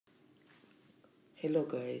Hello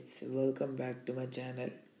guys, welcome back to my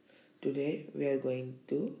channel. Today we are going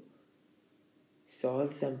to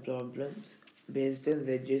solve some problems based on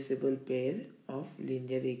reducible pair of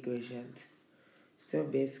linear equations. So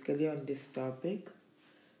basically on this topic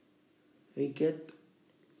we get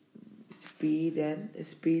speed and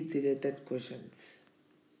speed related questions.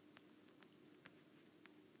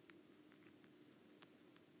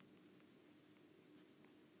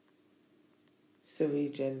 So we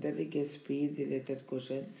generally get speed related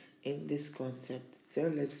questions in this concept.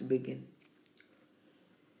 So let's begin.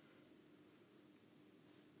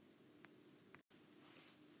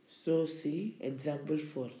 So see example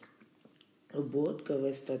 4. A boat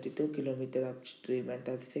covers 32 km upstream and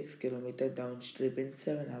 36 km downstream in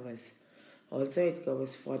 7 hours. Also, it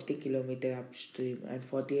covers 40 km upstream and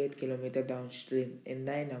 48 km downstream in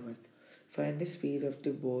 9 hours. Find the speed of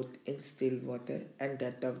the boat in still water and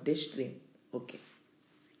that of the stream. Okay.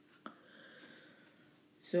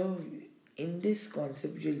 So, in this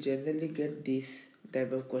concept, you'll generally get these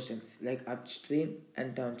type of questions like upstream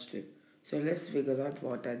and downstream. So, let's figure out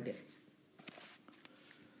what are they.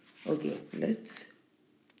 Okay, let's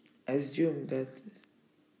assume that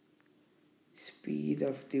speed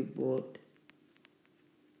of the boat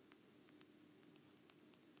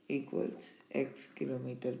equals x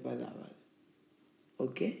kilometer per hour.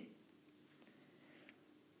 Okay,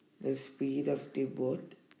 the speed of the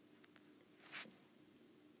boat,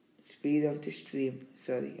 speed of the stream,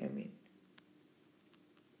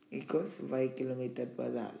 equals y kilometer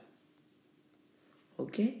per hour.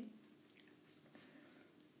 Okay,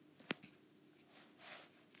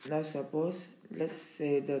 now suppose let's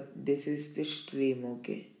say that this is the stream.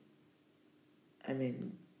 Okay,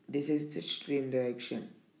 this is the stream direction.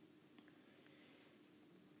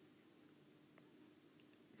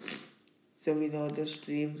 So we know the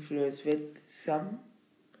stream flows with some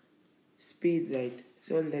speed, right?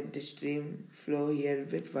 So let the stream flow here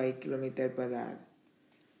with y kilometer per hour.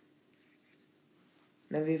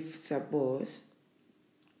 Now if suppose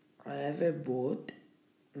I have a boat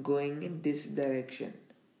going in this direction,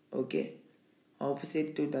 okay,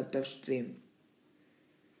 opposite to that of stream,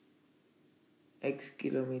 x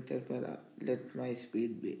kilometer per hour, let my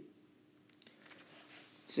speed be.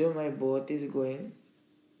 So my boat is going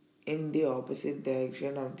in the opposite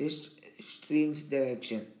direction of this stream's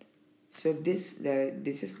direction. So this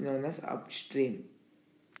is known as upstream.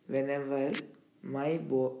 Whenever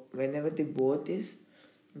the boat is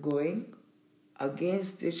going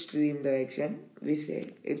against the stream direction, we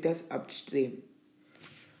say it is upstream.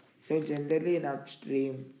 So generally in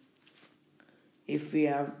upstream, if we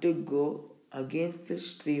have to go against the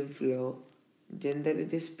stream flow, generally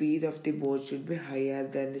the speed of the boat should be higher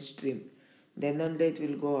than the stream. Then only it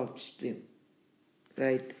will go upstream,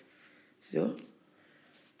 right? So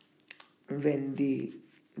when the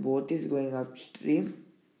boat is going upstream,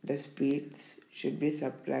 the speeds should be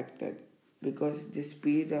subtracted because the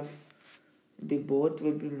speed of the boat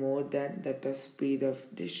will be more than that of speed of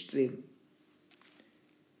the stream.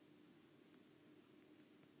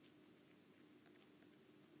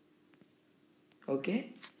 Okay,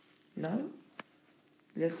 now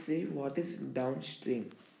let's see what is downstream.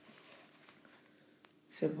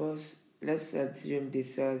 Suppose let's assume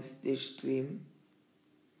this as the stream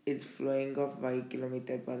is flowing of y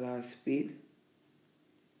kilometer per hour speed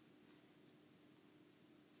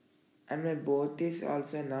and my boat is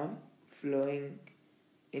also now flowing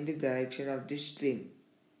in the direction of the stream.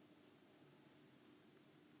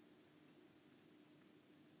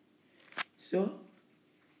 So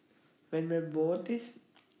when my boat is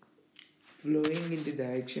flowing in the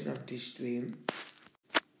direction of the stream,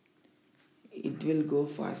 it will go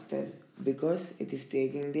faster because it is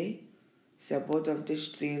taking the support of the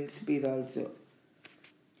stream speed also.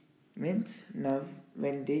 Means now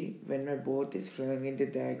when my boat is flowing in the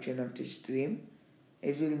direction of the stream,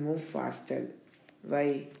 it will move faster.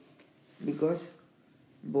 Why? Because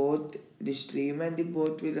both the stream and the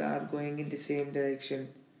boat are going in the same direction.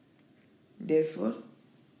 Therefore,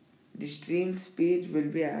 the stream speed will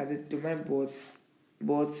be added to my boat's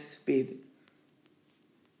speed.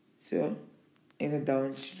 So, in the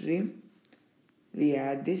downstream, we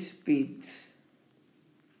add the speeds.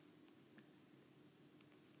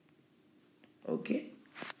 Okay?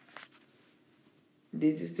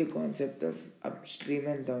 This is the concept of upstream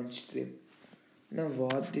and downstream. Now,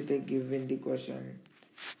 what did they give in the question?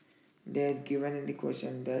 They had given in the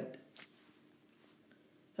question that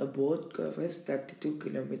a boat covers 32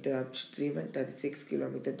 km upstream and 36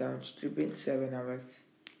 km downstream in 7 hours.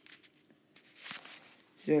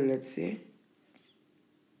 So let's say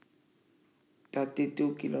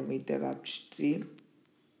 32 km upstream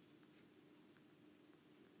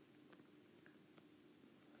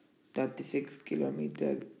 36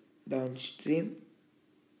 kilometer downstream.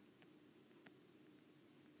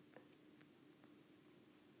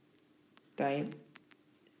 Time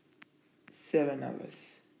 7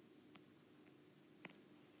 hours.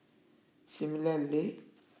 Similarly,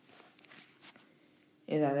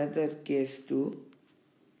 in another case too,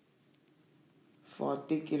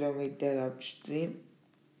 40 kilometer upstream,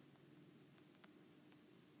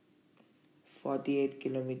 48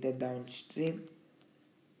 kilometer downstream,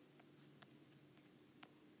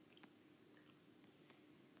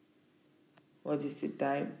 what is the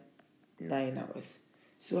time? 9 hours.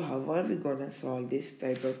 So how are we gonna solve this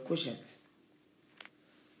type of questions?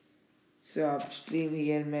 So upstream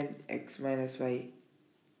here meant x minus y,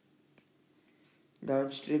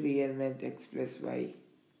 downstream here meant x plus y.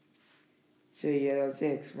 So here also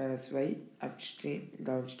x minus y, upstream,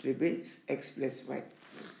 downstream is x plus y.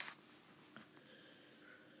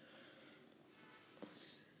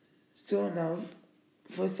 So now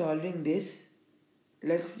for solving this,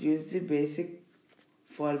 let's use the basic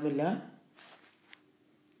formula.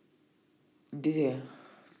 The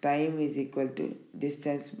time is equal to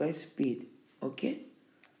distance by speed. Okay.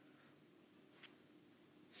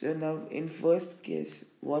 So now in first case,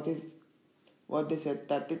 what is a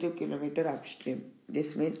 32 kilometer upstream?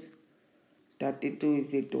 This means 32 is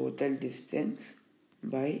the total distance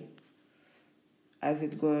by, as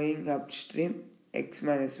it going upstream, x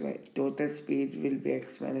minus y. Total speed will be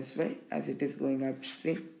x minus y as it is going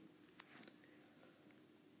upstream.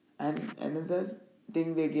 And another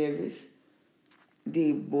thing they gave is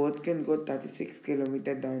the boat can go 36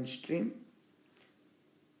 kilometer downstream.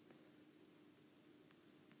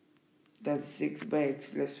 36 by x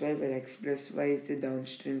plus y, where x plus y is the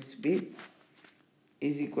downstream speed,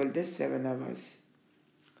 is equal to 7 hours.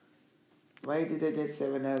 Why did I get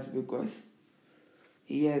 7 hours? Because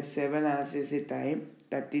here 7 hours is the time,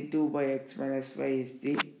 32 by x minus y is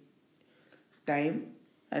the time,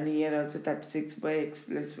 and here also 36 by x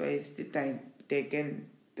plus y is the time taken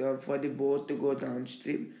for the boat to go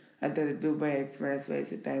downstream, and 32 by x minus y is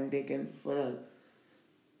the time taken for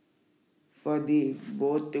the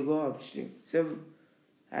boat to go upstream. So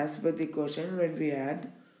as per the question, when we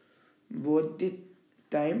add both the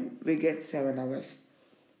time, we get 7 hours.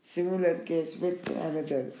 Similar case with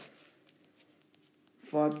another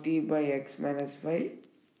 40 by x minus y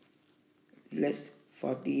plus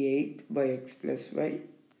 48 by x plus y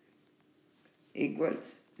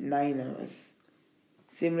equals 9 hours.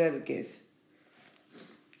 Similar case.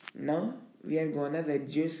 Now we are gonna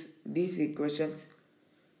reduce these equations,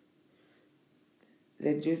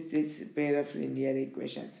 reduce this pair of linear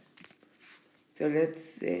equations. So let's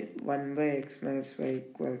say 1 by x minus y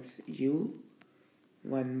equals u,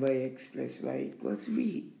 1 by x plus y equals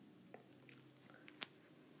v.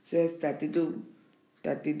 So as 32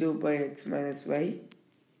 by x minus y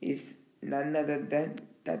is none other than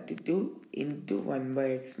 32 into 1 by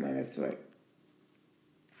x minus y.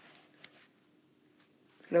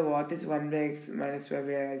 So what is 1 by x minus y?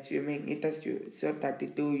 We are assuming it as u. So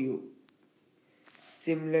 32u.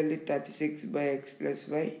 Similarly 36 by x plus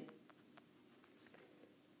y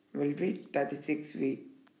will be 36v.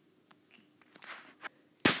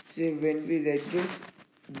 So when we reduce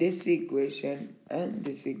this equation and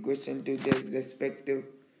this equation to their respective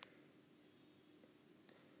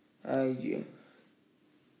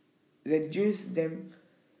reduce them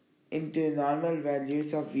into normal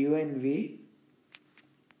values of u and v,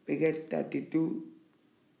 we get 32u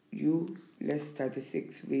plus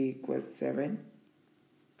 36v equals 7,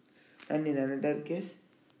 and in another case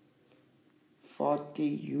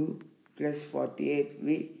 40u plus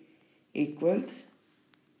 48v equals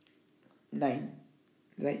 9,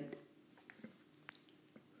 right?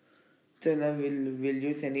 So now we'll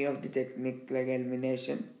use any of the technique like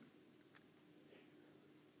elimination.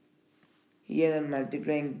 Here I'm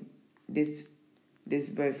multiplying this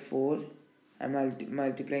by 4. I'm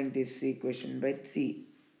multiplying this equation by 3.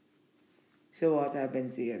 So what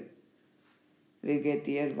happens here? We get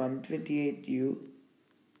here 128u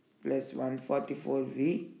plus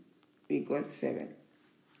 144v equals 7.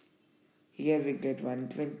 Here we get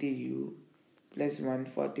 120u plus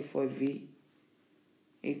 144v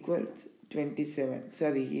equals 27.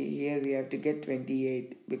 Sorry, here we have to get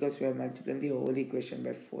 28 because we are multiplying the whole equation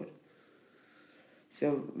by 4.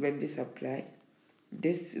 So when we subtract,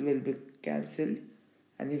 this will be cancelled,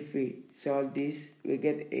 and if we solve this, we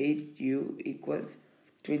get 8u equals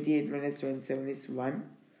 28 minus 27 is 1,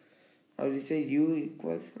 or we say u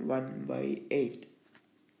equals 1 by 8.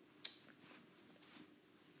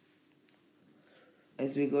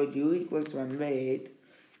 As we got u equals 1 by 8,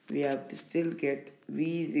 we have to still get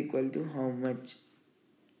v is equal to how much?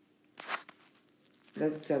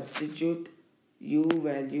 Let's substitute u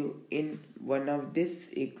value in one of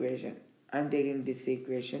this equation. I'm taking this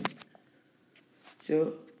equation.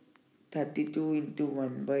 So 32 into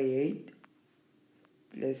 1 by 8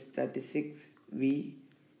 plus 36v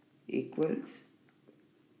equals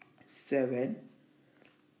 7,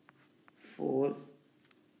 4,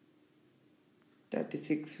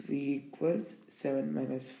 36v equals 7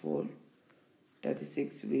 minus 4,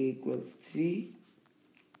 36v equals 3,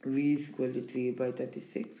 v is equal to 3 by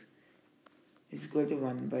 36 is equal to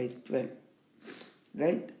 1 by 12,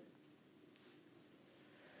 right?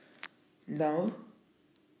 Now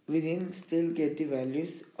we didn't still get the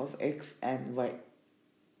values of x and y.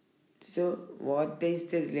 So what is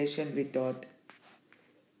the relation we thought?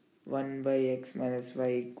 1 by x minus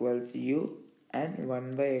y equals u and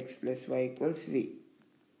 1 by x plus y equals v.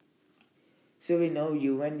 So we know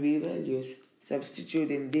u and v values,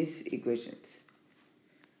 substitute in these equations.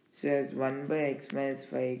 So as 1 by x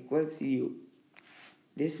minus y equals u.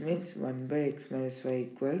 This means 1 by x minus y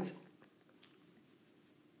equals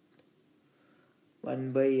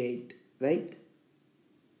 1 by 8, right?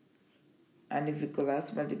 And if we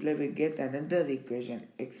cross multiply, we get another equation,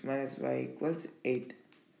 x minus y equals 8.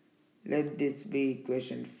 Let this be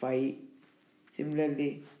equation 5.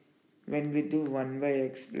 Similarly, when we do 1 by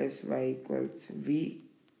x plus y equals v,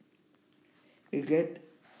 we get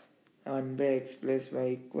 1 by x plus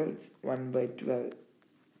y equals 1 by 12.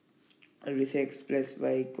 Or we say x plus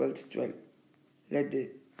y equals 12.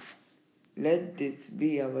 Let this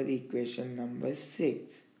be our equation number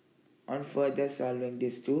 6. On further solving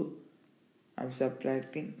these two, I'm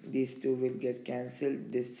subtracting. These two will get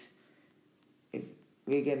cancelled. This, if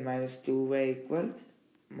we get minus 2y equals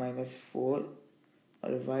minus 4,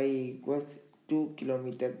 or y equals 2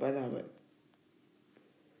 km per hour.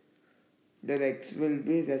 The x will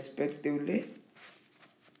be respectively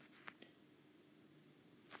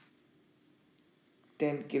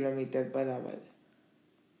 10 km per hour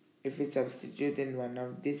if we substitute in one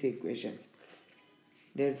of these equations.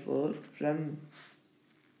 Therefore, from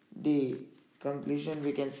the conclusion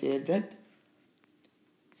we can say that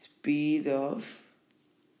speed of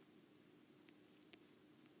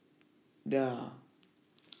the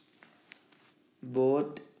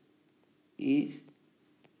boat is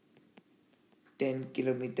 10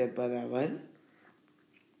 km per hour.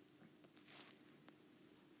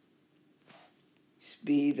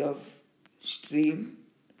 Speed of stream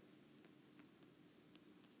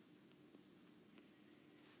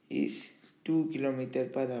is 2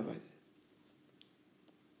 km per hour.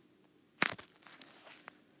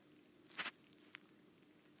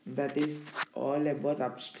 That is all about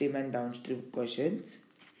upstream and downstream questions.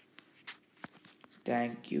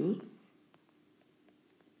 Thank you.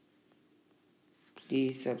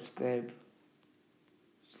 Please subscribe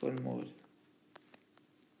for more.